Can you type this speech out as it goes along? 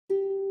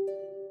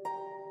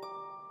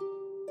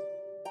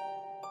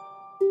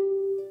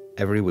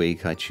Every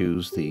week I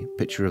choose the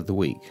picture of the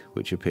week,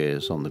 which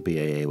appears on the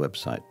BAA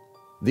website.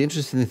 The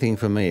interesting thing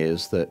for me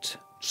is that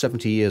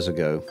 70 years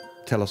ago,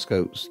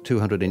 telescopes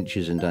 200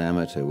 inches in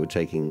diameter were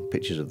taking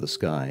pictures of the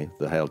sky,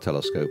 the Hale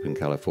telescope in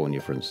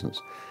California, for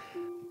instance.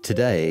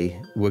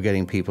 Today, we're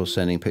getting people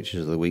sending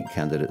pictures of the week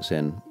candidates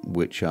in,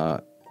 which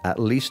are at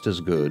least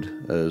as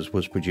good as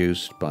was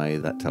produced by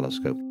that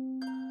telescope.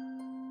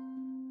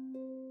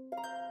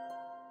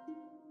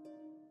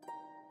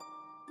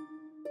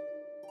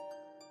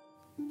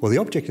 Well, the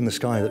object in the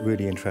sky that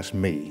really interests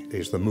me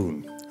is the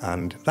moon,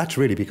 and that's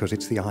really because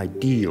it's the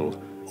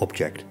ideal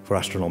object for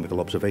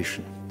astronomical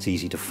observation. It's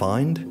easy to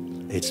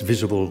find, it's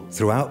visible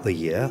throughout the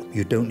year,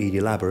 you don't need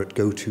elaborate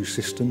go-to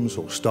systems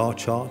or star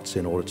charts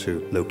in order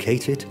to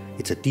locate it,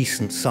 it's a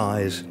decent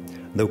size,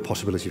 no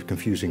possibility of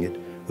confusing it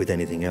with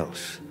anything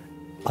else.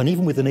 And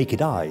even with the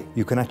naked eye,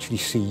 you can actually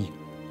see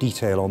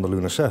detail on the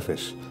lunar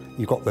surface.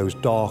 You've got those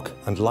dark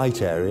and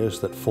light areas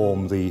that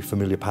form the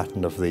familiar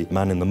pattern of the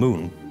man in the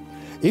moon.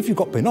 If you've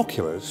got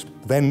binoculars,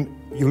 then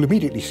you'll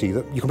immediately see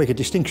that you can make a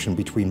distinction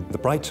between the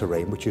bright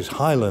terrain, which is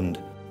highland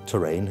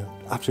terrain,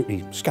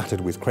 absolutely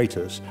scattered with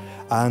craters,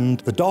 and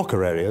the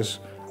darker areas,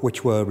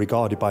 which were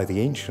regarded by the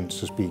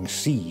ancients as being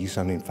seas,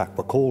 and in fact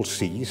were called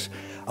seas,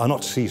 are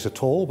not seas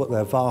at all, but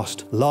they're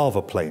vast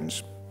lava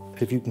plains.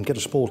 If you can get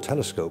a small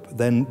telescope,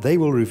 then they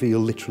will reveal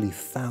literally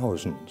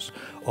thousands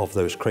of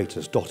those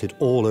craters dotted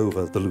all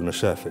over the lunar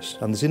surface.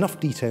 And there's enough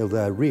detail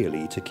there,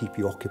 really, to keep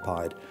you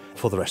occupied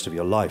for the rest of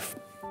your life.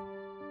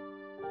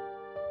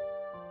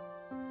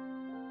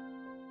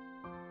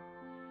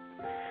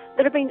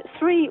 There have been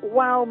 3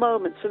 wow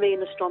moments for me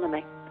in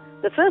astronomy.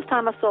 The first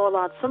time I saw a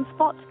large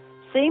sunspot,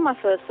 seeing my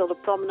first solar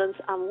prominence,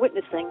 and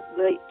witnessing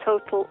the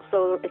total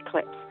solar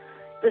eclipse.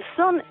 The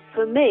sun,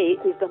 for me,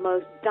 is the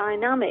most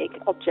dynamic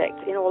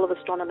object in all of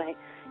astronomy.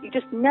 You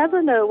just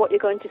never know what you're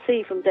going to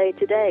see from day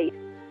to day.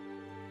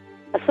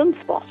 A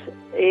sunspot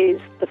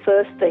is the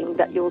first thing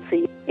that you'll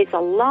see. It's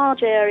a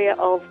large area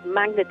of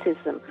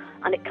magnetism,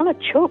 and it kind of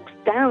chokes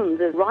down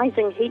the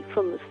rising heat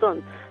from the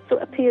sun, so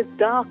it appears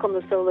dark on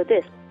the solar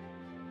disk.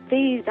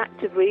 These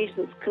active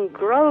regions can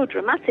grow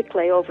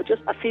dramatically over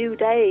just a few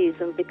days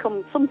and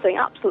become something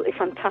absolutely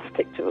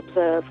fantastic to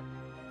observe.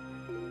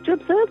 To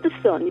observe the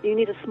sun, you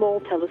need a small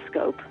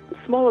telescope. The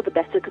smaller the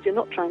better, because you're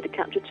not trying to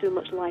capture too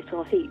much light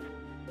or heat.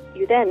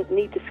 You then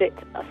need to fit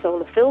a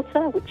solar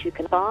filter, which you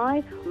can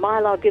buy.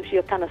 Mylar gives you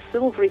a kind of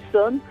silvery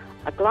sun.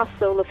 A glass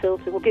solar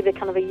filter will give you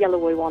kind of a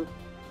yellowy one.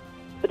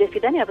 But if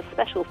you then have a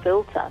special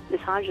filter,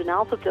 this hydrogen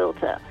alpha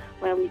filter,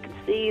 where you can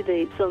see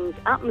the sun's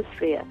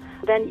atmosphere,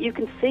 then you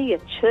can see a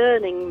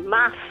churning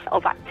mass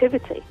of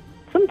activity.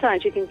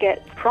 Sometimes you can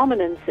get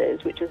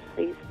prominences, which are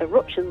these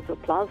eruptions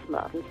of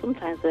plasma, and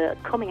sometimes they're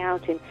coming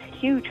out in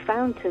huge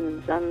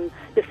fountains and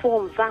they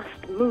form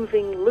vast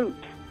moving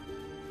loops.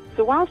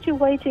 So whilst you're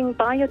waiting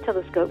by your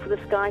telescope for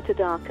the sky to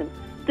darken,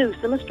 do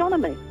some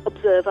astronomy.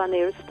 Observe our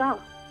nearest star.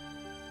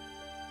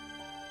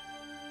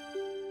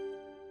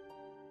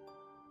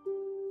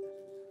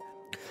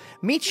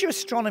 Meteor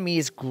astronomy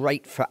is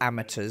great for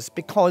amateurs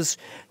because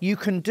you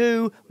can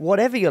do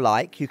whatever you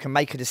like. You can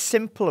make it as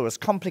simple or as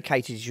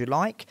complicated as you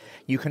like.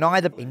 You can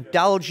either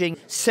indulge in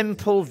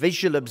simple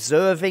visual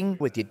observing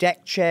with your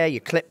deck chair, your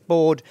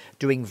clipboard,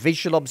 doing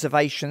visual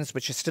observations,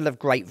 which are still of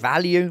great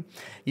value.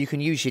 You can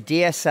use your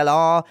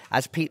DSLR,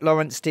 as Pete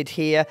Lawrence did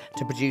here,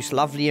 to produce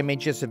lovely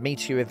images of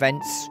meteor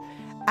events.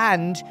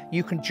 And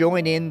you can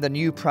join in the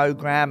new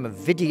programme of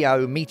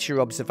video meteor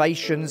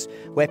observations,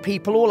 where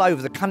people all over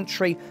the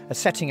country are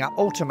setting up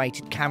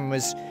automated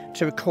cameras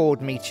to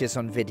record meteors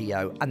on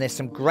video. And there's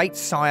some great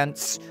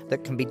science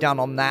that can be done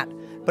on that,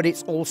 but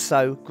it's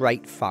also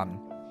great fun.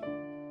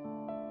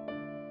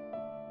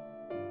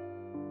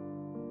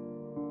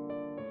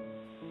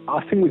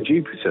 I think with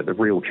Jupiter, the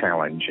real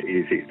challenge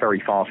is its very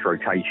fast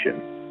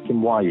rotation.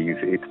 In ways,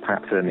 it's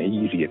perhaps an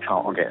easier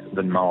target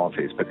than Mars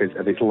is because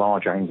of its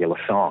large angular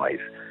size.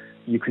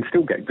 You can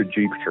still get good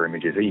Jupiter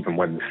images even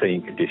when the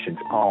seeing conditions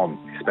aren't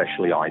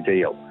especially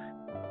ideal.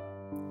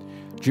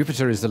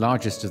 Jupiter is the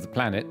largest of the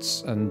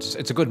planets, and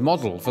it's a good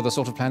model for the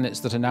sort of planets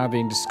that are now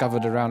being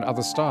discovered around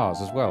other stars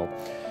as well.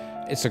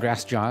 It's a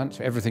gas giant.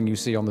 Everything you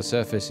see on the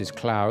surface is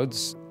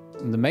clouds.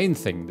 And the main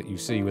thing that you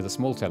see with a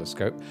small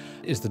telescope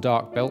is the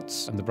dark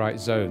belts and the bright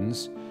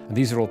zones. And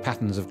these are all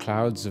patterns of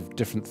clouds of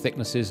different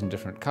thicknesses and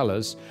different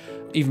colours.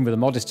 Even with a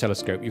modest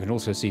telescope, you can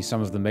also see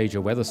some of the major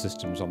weather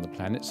systems on the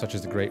planet, such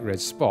as the Great Red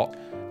Spot.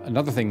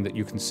 Another thing that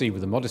you can see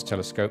with a modest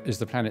telescope is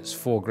the planet's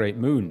 4 great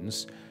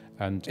moons.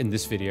 And in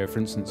this video, for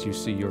instance, you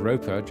see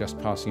Europa just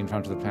passing in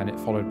front of the planet,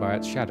 followed by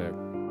its shadow.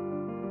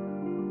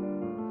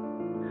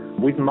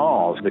 With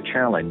Mars, the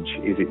challenge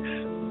is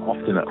it's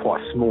often at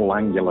quite a small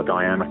angular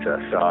diameter,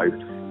 so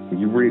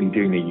you really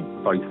do need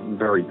both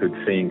very good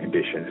seeing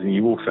conditions, and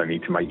you also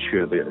need to make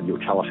sure that your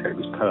telescope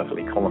is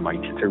perfectly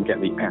collimated to get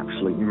the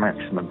absolute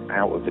maximum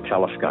out of the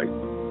telescope.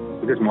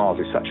 Because Mars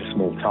is such a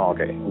small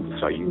target,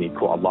 also you need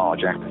quite a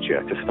large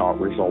aperture to start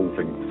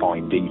resolving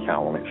fine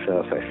detail on its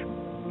surface.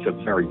 It's a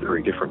very,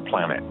 very different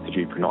planet to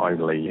Jupiter, not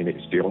only in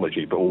its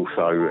geology, but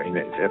also in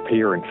its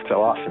appearance to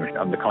us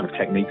and the kind of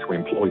techniques we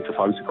employ to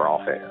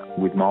photograph it.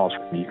 With Mars,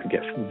 you can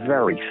get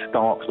very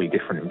starkly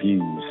different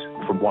views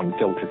from one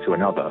filter to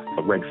another.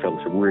 The red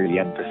filter really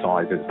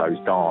emphasises those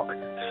dark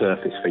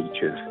surface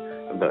features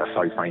that are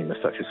so famous,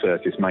 such as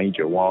Syrtis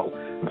Major, while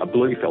a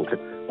blue filter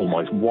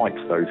almost wipes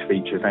those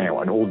features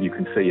out, and all you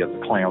can see are the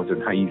clouds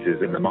and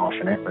hazes in the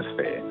Martian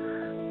atmosphere.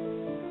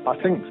 I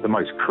think the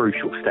most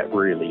crucial step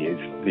really is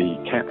the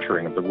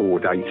capturing of the raw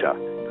data.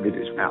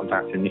 It's about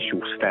that initial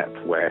step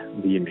where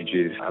the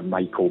images are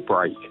make or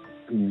break.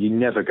 You're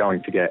never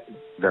going to get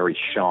very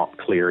sharp,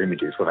 clear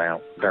images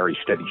without very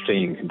steady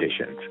seeing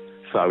conditions.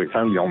 So it's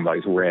only on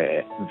those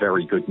rare,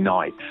 very good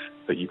nights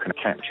that you can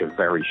capture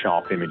very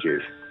sharp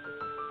images.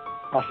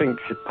 I think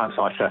perhaps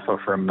I suffer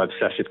from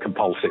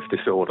obsessive-compulsive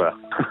disorder.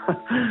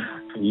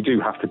 You do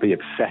have to be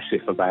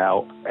obsessive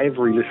about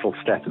every little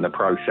step in the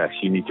process.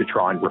 You need to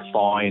try and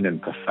refine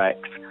and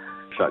perfect,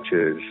 such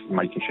as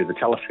making sure the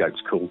telescope's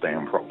cooled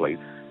down properly.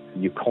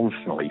 You're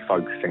constantly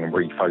focusing and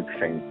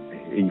refocusing,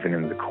 even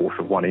in the course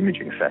of one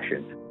imaging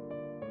session.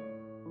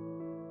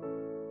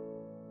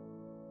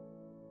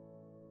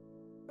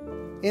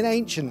 In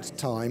ancient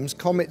times,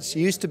 comets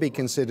used to be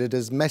considered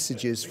as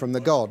messages from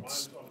the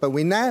gods. But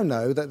we now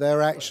know that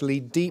they're actually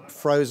deep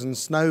frozen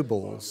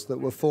snowballs that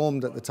were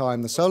formed at the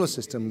time the solar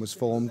system was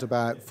formed,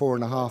 about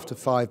 4.5 to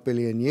 5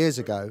 billion years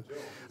ago,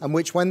 and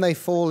which, when they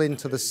fall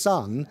into the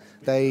sun,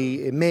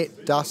 they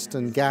emit dust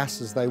and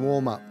gas as they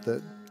warm up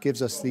that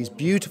gives us these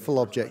beautiful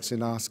objects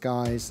in our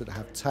skies that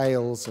have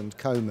tails and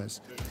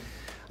comas.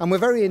 And we're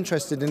very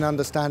interested in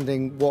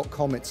understanding what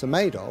comets are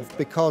made of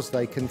because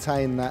they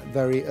contain that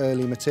very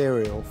early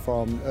material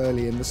from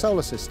early in the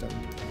solar system.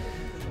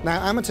 Now,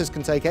 amateurs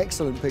can take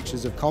excellent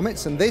pictures of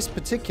comets, and this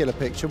particular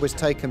picture was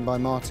taken by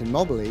Martin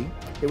Mobley.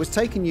 It was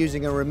taken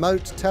using a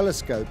remote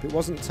telescope. It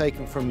wasn't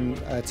taken from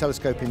a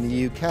telescope in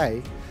the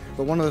UK,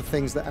 but one of the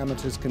things that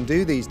amateurs can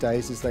do these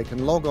days is they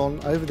can log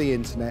on over the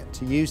internet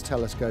to use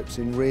telescopes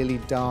in really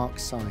dark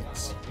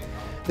sites.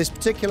 This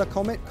particular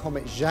comet,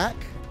 Comet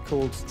Jacques,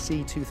 called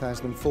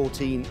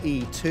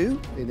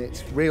C2014E2 in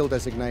its real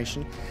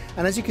designation,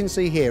 and as you can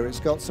see here, it's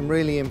got some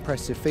really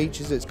impressive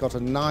features. It's got a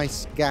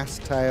nice gas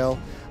tail,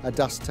 a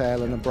dust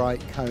tail and a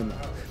bright coma.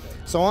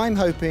 So I'm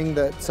hoping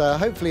that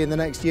hopefully in the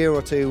next year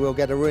or two we'll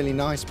get a really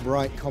nice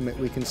bright comet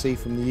we can see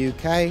from the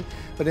UK,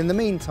 but in the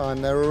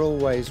meantime there are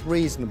always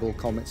reasonable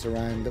comets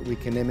around that we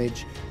can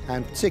image,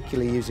 and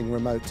particularly using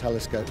remote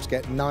telescopes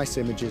get nice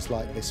images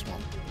like this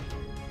one.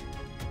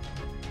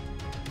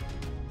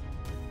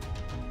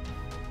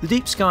 The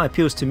deep sky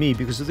appeals to me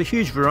because of the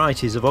huge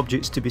varieties of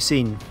objects to be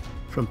seen,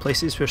 from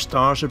places where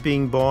stars are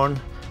being born,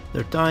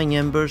 their dying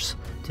embers,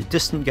 to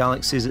distant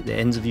galaxies at the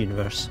ends of the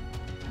universe.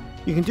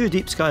 You can do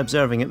deep sky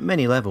observing at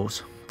many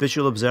levels,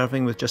 visual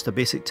observing with just a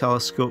basic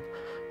telescope,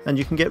 and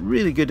you can get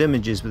really good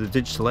images with a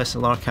digital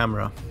SLR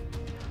camera.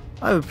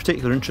 I have a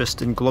particular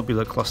interest in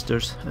globular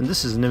clusters, and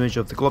this is an image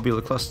of the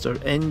globular cluster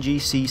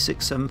NGC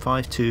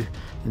 6752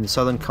 in the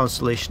southern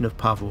constellation of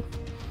Pavo.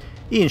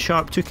 Ian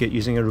Sharp took it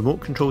using a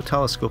remote-controlled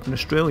telescope in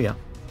Australia.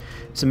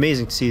 It's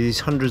amazing to see these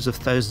hundreds of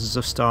thousands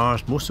of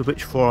stars, most of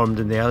which formed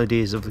in the early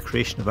days of the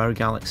creation of our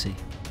galaxy.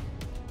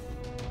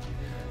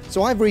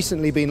 So I've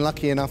recently been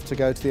lucky enough to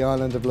go to the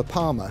island of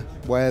Palma,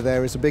 where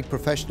there is a big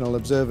professional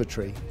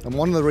observatory. And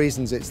one of the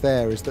reasons it's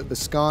there is that the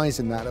skies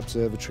in that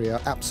observatory are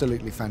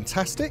absolutely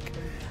fantastic.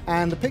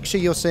 And the picture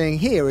you're seeing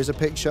here is a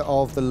picture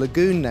of the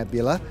Lagoon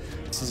Nebula.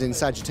 This is in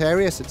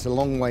Sagittarius. It's a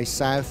long way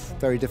south,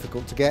 very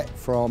difficult to get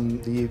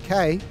from the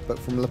UK, but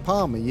from La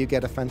Palma you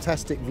get a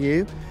fantastic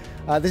view.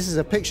 This is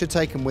a picture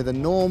taken with a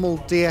normal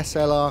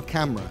DSLR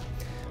camera.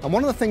 And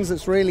one of the things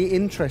that's really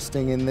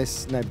interesting in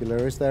this nebula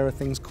is there are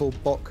things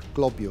called Bok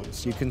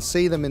globules. You can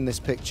see them in this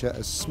picture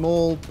as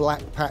small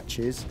black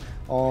patches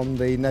on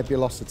the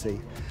nebulosity.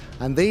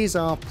 And these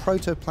are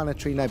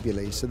protoplanetary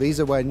nebulae, so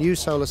these are where new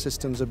solar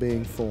systems are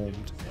being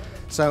formed.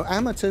 So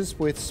amateurs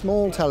with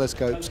small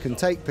telescopes can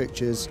take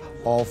pictures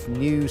of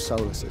new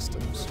solar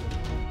systems.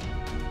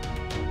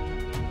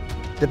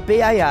 The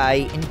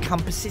BAA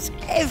encompasses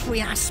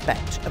every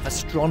aspect of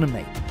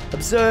astronomy,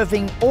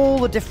 observing all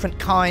the different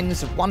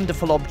kinds of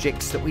wonderful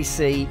objects that we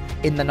see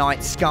in the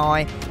night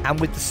sky, and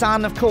with the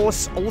sun, of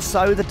course,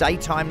 also the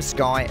daytime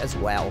sky as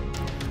well.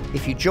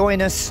 If you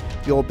join us,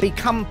 you'll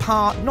become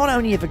part not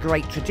only of a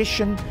great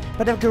tradition,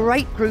 but a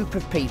great group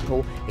of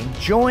people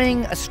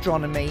enjoying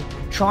astronomy,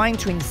 trying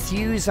to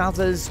enthuse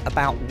others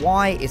about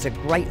why it's a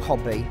great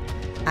hobby,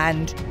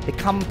 and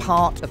become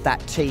part of that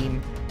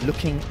team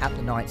looking at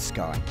the night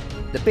sky.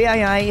 The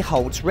BAA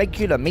holds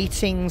regular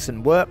meetings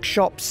and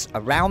workshops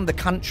around the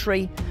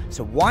country,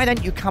 so why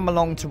don't you come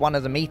along to one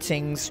of the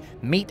meetings,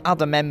 meet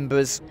other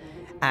members,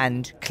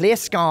 and clear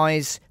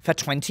skies for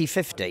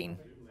 2015.